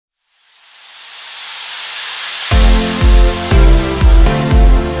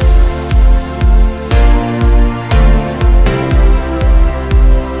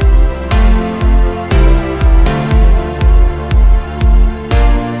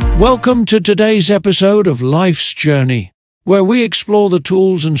Welcome to today's episode of Life's Journey, where we explore the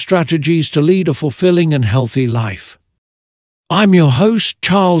tools and strategies to lead a fulfilling and healthy life. I'm your host,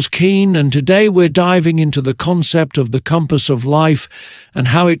 Charles Keane, and today we're diving into the concept of the compass of life and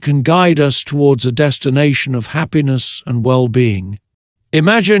how it can guide us towards a destination of happiness and well-being.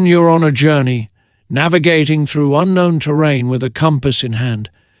 Imagine you're on a journey, navigating through unknown terrain with a compass in hand.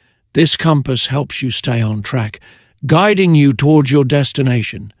 This compass helps you stay on track, guiding you towards your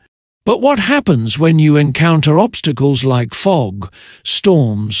destination. But what happens when you encounter obstacles like fog,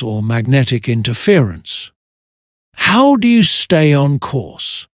 storms, or magnetic interference? How do you stay on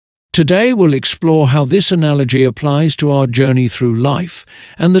course? Today we'll explore how this analogy applies to our journey through life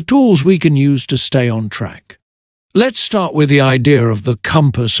and the tools we can use to stay on track. Let's start with the idea of the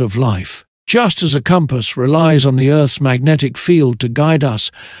compass of life. Just as a compass relies on the Earth's magnetic field to guide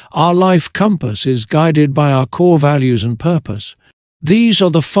us, our life compass is guided by our core values and purpose. These are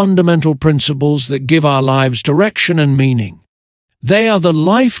the fundamental principles that give our lives direction and meaning. They are the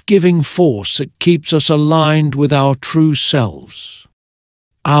life-giving force that keeps us aligned with our true selves.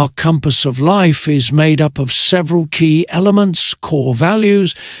 Our compass of life is made up of several key elements, core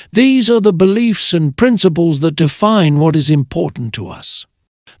values. These are the beliefs and principles that define what is important to us.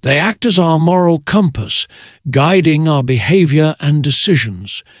 They act as our moral compass, guiding our behavior and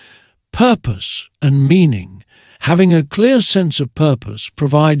decisions. Purpose and meaning. Having a clear sense of purpose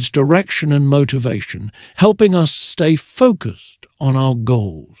provides direction and motivation, helping us stay focused on our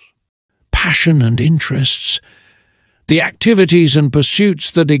goals. Passion and interests. The activities and pursuits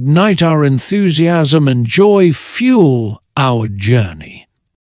that ignite our enthusiasm and joy fuel our journey.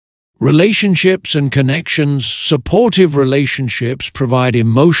 Relationships and connections. Supportive relationships provide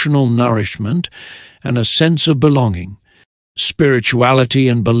emotional nourishment and a sense of belonging. Spirituality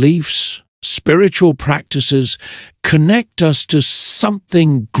and beliefs. Spiritual practices connect us to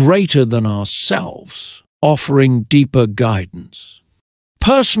something greater than ourselves, offering deeper guidance.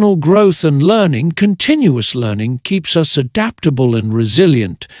 Personal growth and learning. Continuous learning keeps us adaptable and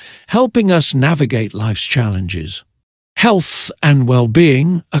resilient, helping us navigate life's challenges. Health and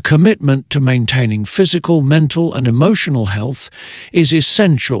well-being. A commitment to maintaining physical, mental, and emotional health is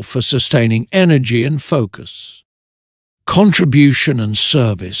essential for sustaining energy and focus. Contribution and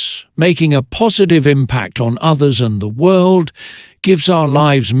service. Making a positive impact on others and the world gives our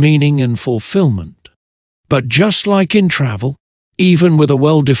lives meaning and fulfillment. But just like in travel, even with a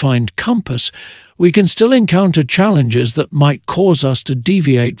well-defined compass, we can still encounter challenges that might cause us to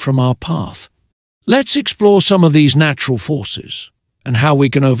deviate from our path. Let's explore some of these natural forces and how we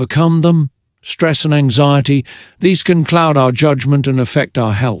can overcome them. Stress and anxiety, these can cloud our judgment and affect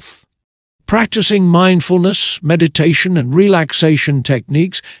our health. Practicing mindfulness, meditation, and relaxation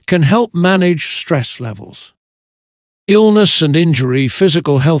techniques can help manage stress levels. Illness and injury,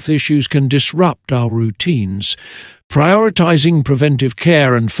 physical health issues can disrupt our routines. Prioritizing preventive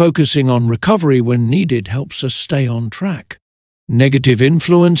care and focusing on recovery when needed helps us stay on track. Negative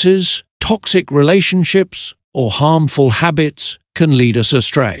influences, toxic relationships, or harmful habits can lead us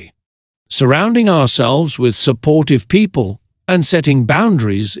astray. Surrounding ourselves with supportive people and setting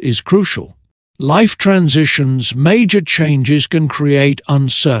boundaries is crucial. Life transitions, major changes can create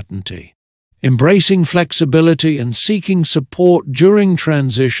uncertainty. Embracing flexibility and seeking support during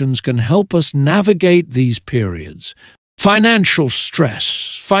transitions can help us navigate these periods. Financial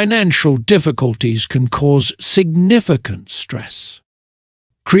stress. Financial difficulties can cause significant stress.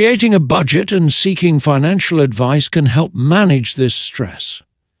 Creating a budget and seeking financial advice can help manage this stress.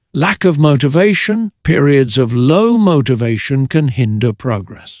 Lack of motivation. Periods of low motivation can hinder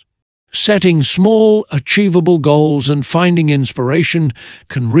progress. Setting small, achievable goals and finding inspiration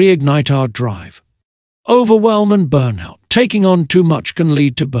can reignite our drive. Overwhelm and burnout. Taking on too much can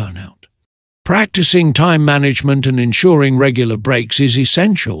lead to burnout. Practicing time management and ensuring regular breaks is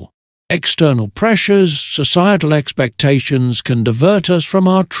essential. External pressures, societal expectations can divert us from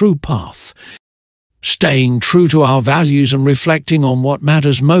our true path. Staying true to our values and reflecting on what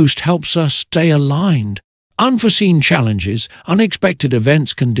matters most helps us stay aligned. Unforeseen challenges, unexpected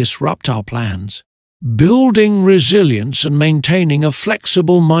events can disrupt our plans. Building resilience and maintaining a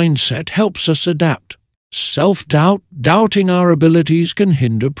flexible mindset helps us adapt. Self-doubt, doubting our abilities can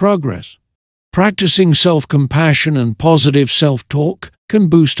hinder progress. Practicing self-compassion and positive self-talk can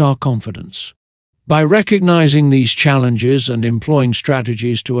boost our confidence. By recognizing these challenges and employing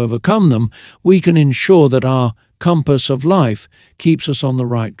strategies to overcome them, we can ensure that our compass of life keeps us on the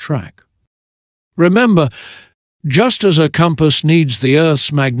right track. Remember, just as a compass needs the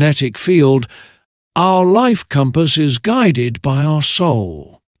Earth's magnetic field, our life compass is guided by our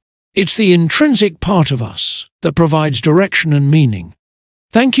soul. It's the intrinsic part of us that provides direction and meaning.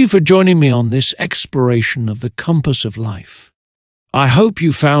 Thank you for joining me on this exploration of the compass of life. I hope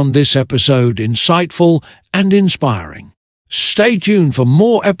you found this episode insightful and inspiring. Stay tuned for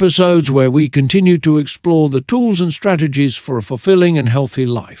more episodes where we continue to explore the tools and strategies for a fulfilling and healthy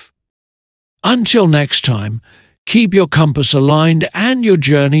life. Until next time, keep your compass aligned and your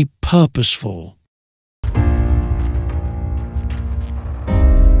journey purposeful.